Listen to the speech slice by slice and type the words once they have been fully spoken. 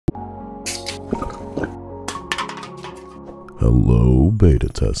Hello, beta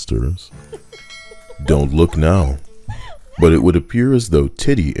testers. Don't look now, but it would appear as though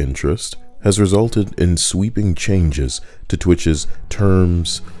titty interest has resulted in sweeping changes to Twitch's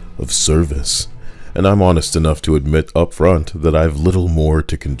terms of service. And I'm honest enough to admit up front that I've little more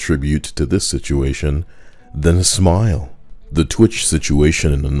to contribute to this situation than a smile. The Twitch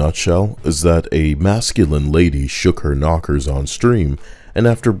situation in a nutshell is that a masculine lady shook her knockers on stream, and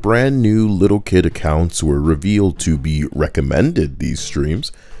after brand new little kid accounts were revealed to be recommended these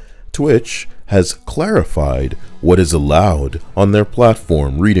streams, Twitch has clarified what is allowed on their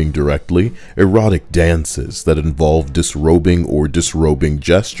platform, reading directly erotic dances that involve disrobing or disrobing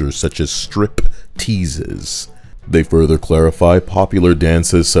gestures such as strip teases. They further clarify popular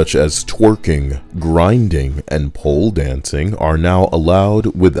dances such as twerking, grinding, and pole dancing are now allowed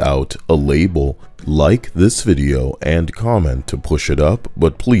without a label. Like this video and comment to push it up,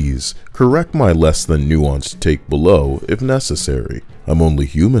 but please correct my less than nuanced take below if necessary. I'm only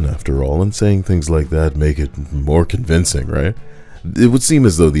human after all, and saying things like that make it more convincing, right? It would seem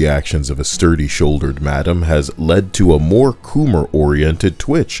as though the actions of a sturdy-shouldered madam has led to a more Coomer-oriented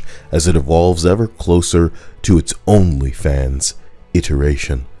Twitch as it evolves ever closer to its OnlyFans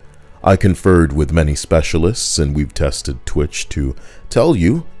iteration. I conferred with many specialists, and we've tested Twitch to tell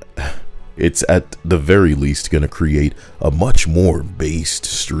you it's at the very least going to create a much more based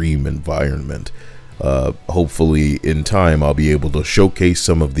stream environment. Hopefully in time I'll be able to showcase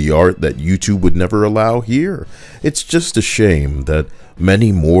some of the art that YouTube would never allow here. It's just a shame that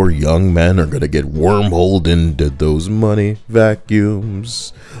many more young men are going to get wormholed into those money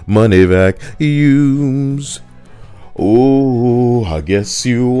vacuums. Oh, I guess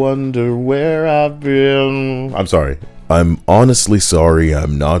you wonder where I've been. I'm sorry. I'm honestly sorry.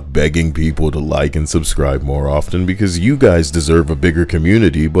 I'm not begging people to like and subscribe more often because you guys deserve a bigger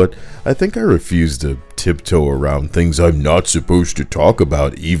community, but I think I refuse to tiptoe around things I'm not supposed to talk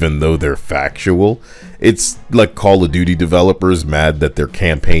about even though they're factual. It's like Call of Duty developers mad that their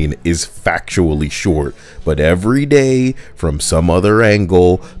campaign is factually short, but every day from some other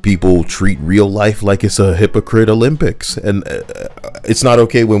angle people treat real life like it's a hypocrite Olympics, and it's not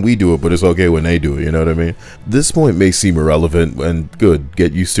okay when we do it, but it's okay when they do it, you know what I mean? This point may seem irrelevant, and good,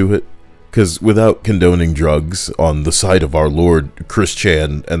 get used to it. Because without condoning drugs on the side of our Lord Chris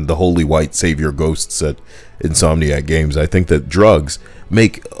Chan and the holy white savior ghosts at Insomniac Games, I think that drugs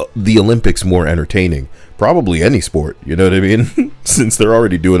make the Olympics more entertaining. Probably any sport, you know what I mean? Since they're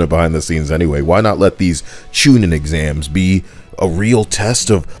already doing it behind the scenes anyway, why not let these tune-in exams be a real test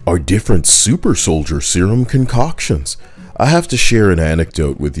of our different super soldier serum concoctions? I have to share an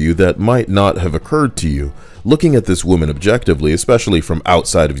anecdote with you that might not have occurred to you. Looking at this woman objectively, especially from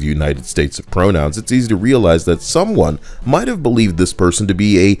outside of the United States of pronouns, it's easy to realize that someone might have believed this person to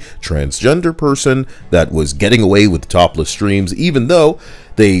be a transgender person that was getting away with topless streams, even though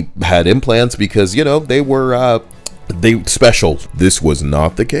they had implants because, you know, they were special. This was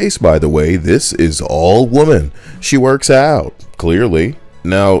not the case, by the way. This is all woman. She works out, clearly.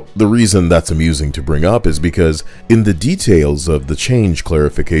 Now, the reason that's amusing to bring up is because in the details of the change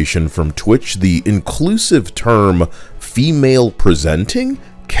clarification from Twitch, the inclusive term female presenting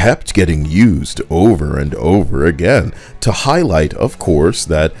kept getting used over and over again to highlight, of course,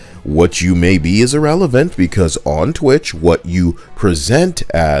 that what you may be is irrelevant because on Twitch, what you present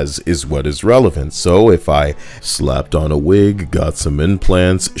as is what is relevant. So if I slapped on a wig, got some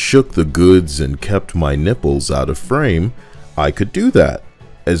implants, shook the goods, and kept my nipples out of frame, I could do that,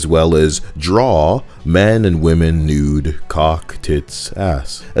 as well as draw men and women nude, cock, tits,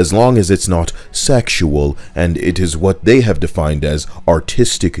 ass, as long as it's not sexual and it is what they have defined as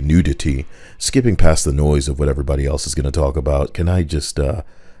artistic nudity. Skipping past the noise of what everybody else is going to talk about, can I just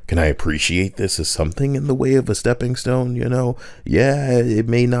can I appreciate this as something in the way of a stepping stone, you know? Yeah, it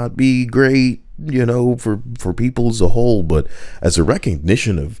may not be great, you know, for people as a whole, but as a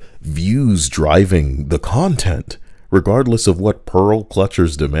recognition of views driving the content, regardless of what pearl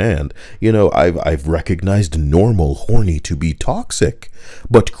clutchers demand. You know, I've recognized normal horny to be toxic,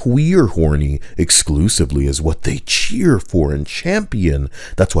 but queer horny exclusively is what they cheer for and champion.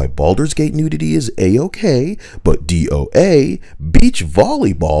 That's why Baldur's Gate nudity is A-okay, but DOA, beach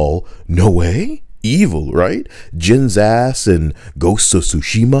volleyball, no way? Evil, right? Jin's ass in Ghost of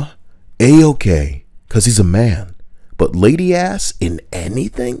Tsushima, A-okay, cause he's a man. But lady ass in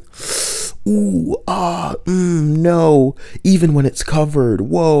anything? Ooh, no. Even when it's covered,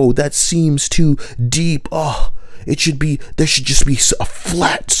 whoa, that seems too deep. Oh, there should just be a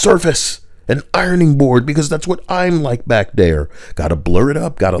flat surface, an ironing board, because that's what I'm like back there. Gotta blur it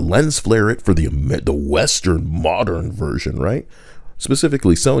up, gotta lens flare it for the Western modern version, right?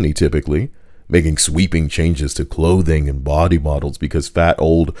 Specifically Sony, typically. making sweeping changes to clothing and body models because fat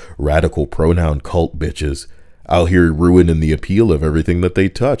old radical pronoun cult bitches out here ruining the appeal of everything that they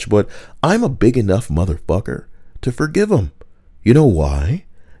touch. But I'm a big enough motherfucker to forgive them. You know why?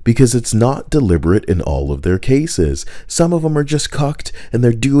 Because it's not deliberate in all of their cases. Some of them are just cucked and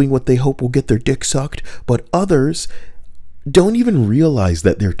they're doing what they hope will get their dick sucked, but others don't even realize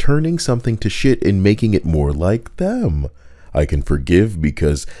that they're turning something to shit and making it more like them. I can forgive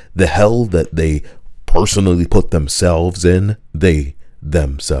because the hell that they personally put themselves in,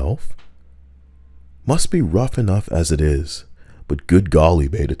 themselves, must be rough enough as it is. But good golly,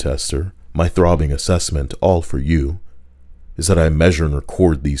 beta tester, my throbbing assessment, all for you, is that I measure and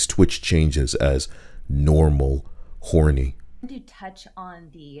record these Twitch changes as normal horny. To touch on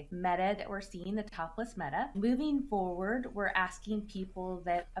the meta that we're seeing, the topless meta. Moving forward, we're asking people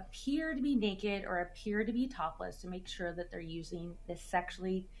that appear to be naked or appear to be topless to make sure that they're using this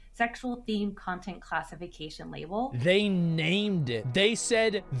sexual themed content classification label. They named it. They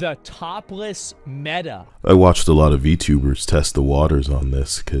said the topless meta. I watched a lot of VTubers test the waters on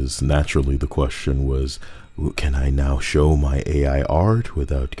this because naturally the question was, can I now show my AI art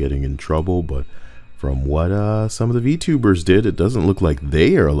without getting in trouble? But from what some of the VTubers did, it doesn't look like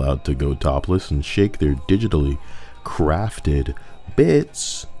they are allowed to go topless and shake their digitally crafted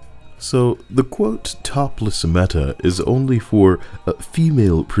bits. So the quote topless meta is only for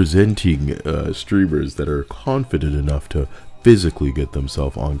female presenting streamers that are confident enough to physically get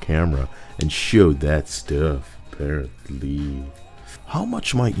themselves on camera and show that stuff, apparently. How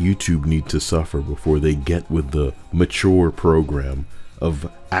much might YouTube need to suffer before they get with the mature program of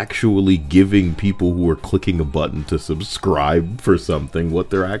actually giving people who are clicking a button to subscribe for something what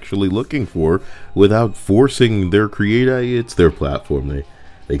they're actually looking for without forcing their creator? It's their platform.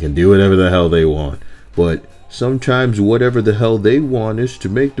 They can do whatever the hell they want. But sometimes whatever the hell they want is to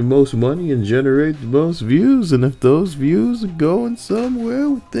make the most money and generate the most views. And if those views are going somewhere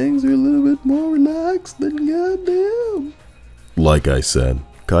where things are a little bit more relaxed, then goddamn. Like I said,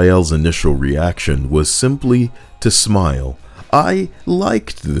 Kael's initial reaction was simply to smile. I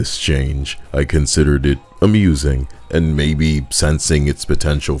liked this change. I considered it amusing, and maybe sensing its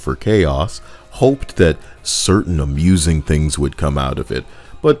potential for chaos, hoped that certain amusing things would come out of it.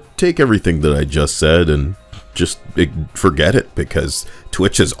 But take everything that I just said and just forget it, because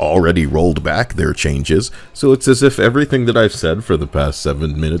Twitch has already rolled back their changes, so it's as if everything that I've said for the past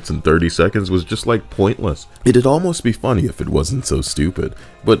 7 minutes and 30 seconds was just like pointless. It'd almost be funny if it wasn't so stupid.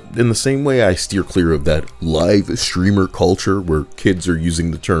 But in the same way I steer clear of that live streamer culture where kids are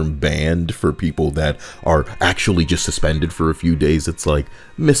using the term banned for people that are actually just suspended for a few days, it's like,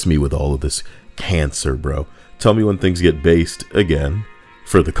 miss me with all of this cancer, bro. Tell me when things get based again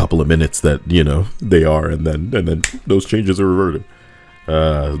for the couple of minutes that, you know, they are, and then those changes are reverted.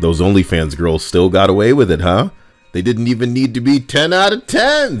 Those OnlyFans girls still got away with it, huh? They didn't even need to be 10 out of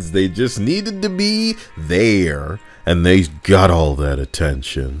 10s. They just needed to be there, and they got all that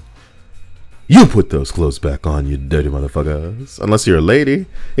attention. You put those clothes back on, you dirty motherfuckers. Unless you're a lady,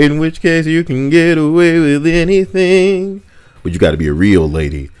 in which case you can get away with anything. But you gotta be a real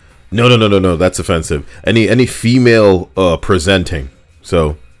lady. No, that's offensive. Any female presenting.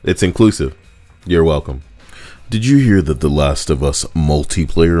 So, it's inclusive. You're welcome. Did you hear that The Last of Us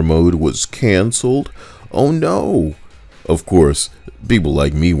multiplayer mode was cancelled? Oh no! Of course, people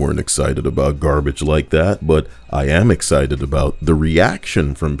like me weren't excited about garbage like that, but I am excited about the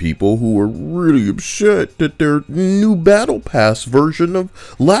reaction from people who are really upset that their new Battle Pass version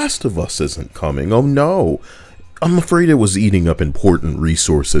of Last of Us isn't coming. Oh no! I'm afraid it was eating up important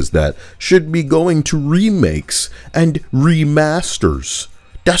resources that should be going to remakes and remasters.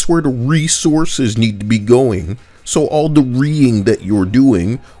 That's where the resources need to be going. So all the reing that you're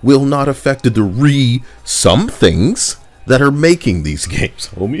doing will not affect the somethings that are making these games,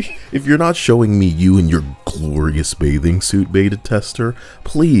 homie. If you're not showing me you in your glorious bathing suit, beta tester,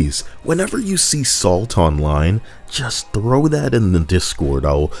 please, whenever you see Salt online, just throw that in the Discord.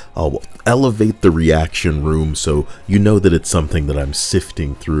 I'll elevate the reaction room so you know that it's something that I'm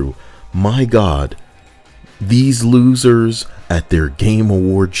sifting through. My God, these losers at their Game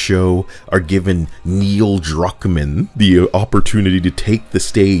Award show are giving Neil Druckmann the opportunity to take the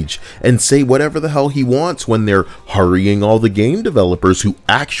stage and say whatever the hell he wants when they're hurrying all the game developers who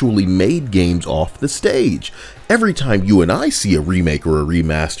actually made games off the stage. Every time you and I see a remake or a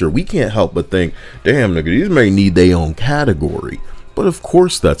remaster, we can't help but think, damn nigga, these may need their own category. But of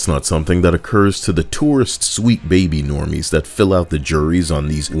course that's not something that occurs to the tourist sweet baby normies that fill out the juries on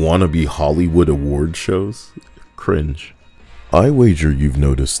these wannabe Hollywood award shows. Cringe. I wager you've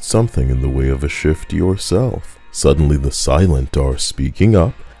noticed something in the way of a shift yourself. Suddenly the silent are speaking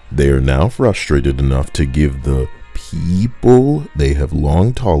up, They are now frustrated enough to give the people they have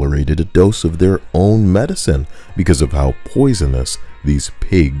long tolerated a dose of their own medicine because of how poisonous these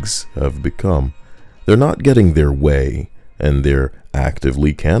pigs have become. They're not getting their way, and they're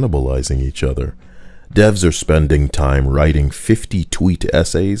actively cannibalizing each other. Devs are spending time writing 50 tweet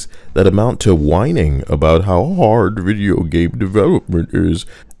essays that amount to whining about how hard video game development is,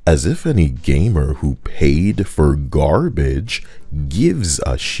 as if any gamer who paid for garbage gives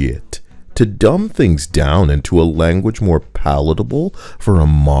a shit. To dumb things down into a language more palatable for a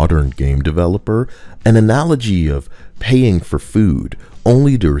modern game developer, an analogy of paying for food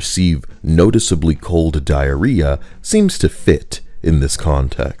only to receive noticeably cold diarrhea seems to fit in this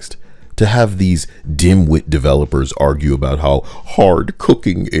context. To have these dim-wit developers argue about how hard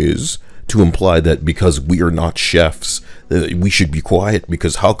cooking is, to imply that because we are not chefs, we should be quiet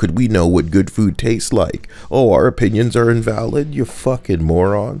because how could we know what good food tastes like? Oh, our opinions are invalid, you fucking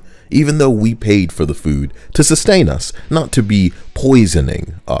moron. Even though we paid for the food to sustain us, not to be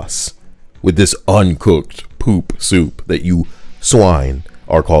poisoning us with this uncooked poop soup that you swine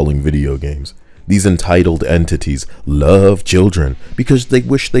are calling video games. These entitled entities love children because they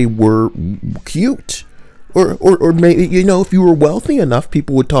wish they were cute. Or maybe, you know, if you were wealthy enough,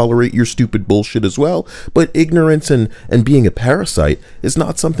 people would tolerate your stupid bullshit as well. But ignorance and being a parasite is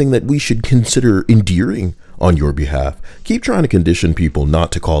not something that we should consider endearing on your behalf. Keep trying to condition people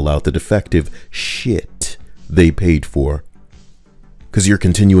not to call out the defective shit they paid for. Because you're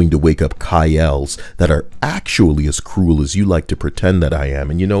continuing to wake up Kyles that are actually as cruel as you like to pretend that I am.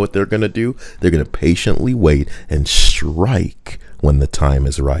 And you know what they're going to do? They're going to patiently wait and strike when the time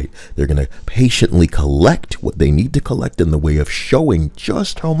is right. They're going to patiently collect what they need to collect in the way of showing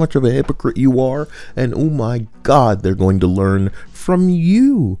just how much of a hypocrite you are. And oh my God, they're going to learn from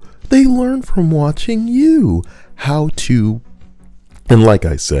you. They learn from watching you how to. And like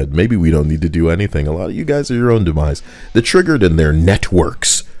I said, maybe we don't need to do anything. A lot of you guys are your own demise. The triggered in their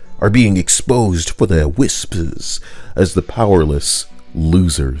networks are being exposed for their whispers as the powerless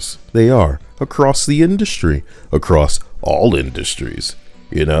losers they are across the industry, across all industries.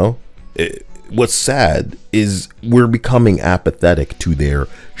 You know, what's sad is we're becoming apathetic to their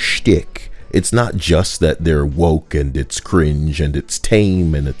shtick. It's not just that they're woke and it's cringe and it's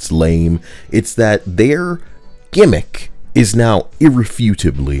tame and it's lame. It's that their gimmick is now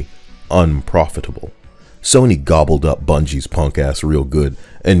irrefutably unprofitable. Sony gobbled up Bungie's punk ass real good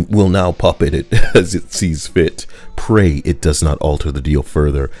and will now puppet it as it sees fit. Pray it does not alter the deal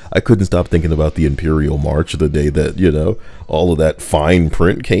further. I couldn't stop thinking about the Imperial March the day that, you know, all of that fine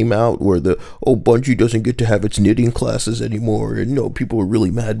print came out where Bungie doesn't get to have its knitting classes anymore, and no, people are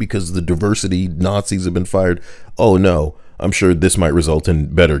really mad because the diversity Nazis have been fired. Oh no, I'm sure this might result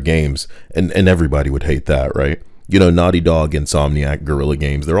in better games, and everybody would hate that, right? You know, Naughty Dog, Insomniac, Guerrilla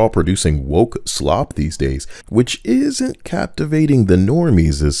Games, they're all producing woke slop these days, which isn't captivating the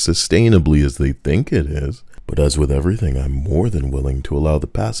normies as sustainably as they think it is. But as with everything, I'm more than willing to allow the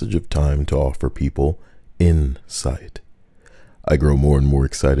passage of time to offer people insight. I grow more and more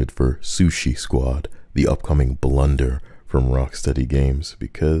excited for Sushi Squad, the upcoming blunder from Rocksteady Games,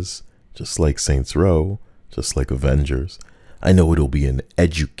 because just like Saints Row, just like Avengers, I know it'll be an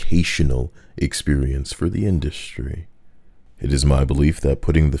educational experience for the industry. It is my belief that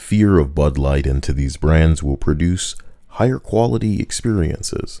putting the fear of Bud Light into these brands will produce higher quality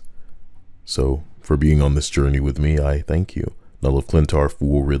experiences. So, for being on this journey with me, I thank you. Null of Clintar,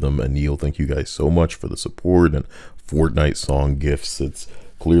 Fool Rhythm, and Neil, thank you guys so much for the support and Fortnite song gifts. It's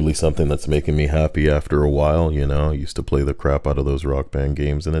clearly something that's making me happy after a while. You know, I used to play the crap out of those Rock Band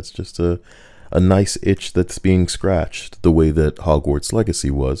games, and it's just a nice itch that's being scratched, the way that Hogwarts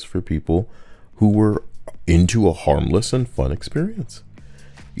Legacy was for people who were into a harmless and fun experience.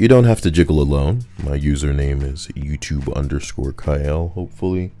 You don't have to jiggle alone. My username is YouTube_Kyle.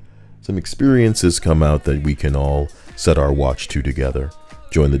 Hopefully some experiences come out that we can all set our watch to together.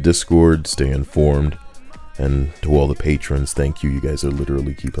 Join the Discord, stay informed, and to all the patrons, thank you. You guys are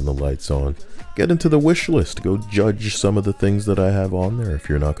literally keeping the lights on. Get into the wish list. Go judge some of the things that I have on there if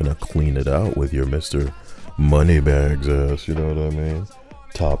you're not going to clean it out with your Mr. Moneybags ass, you know what I mean?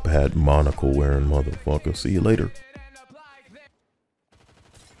 Top hat, monocle wearing motherfucker. See you later.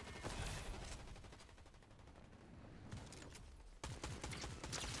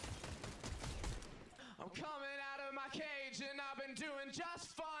 I'm coming out of my cage and I've been doing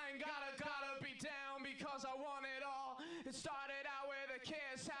just fine. Gotta be down because I want it all. It started out with a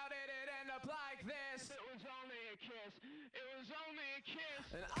kiss. How did it end up like this? It was only a kiss. It was only a kiss.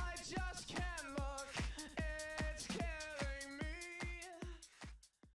 And I just can't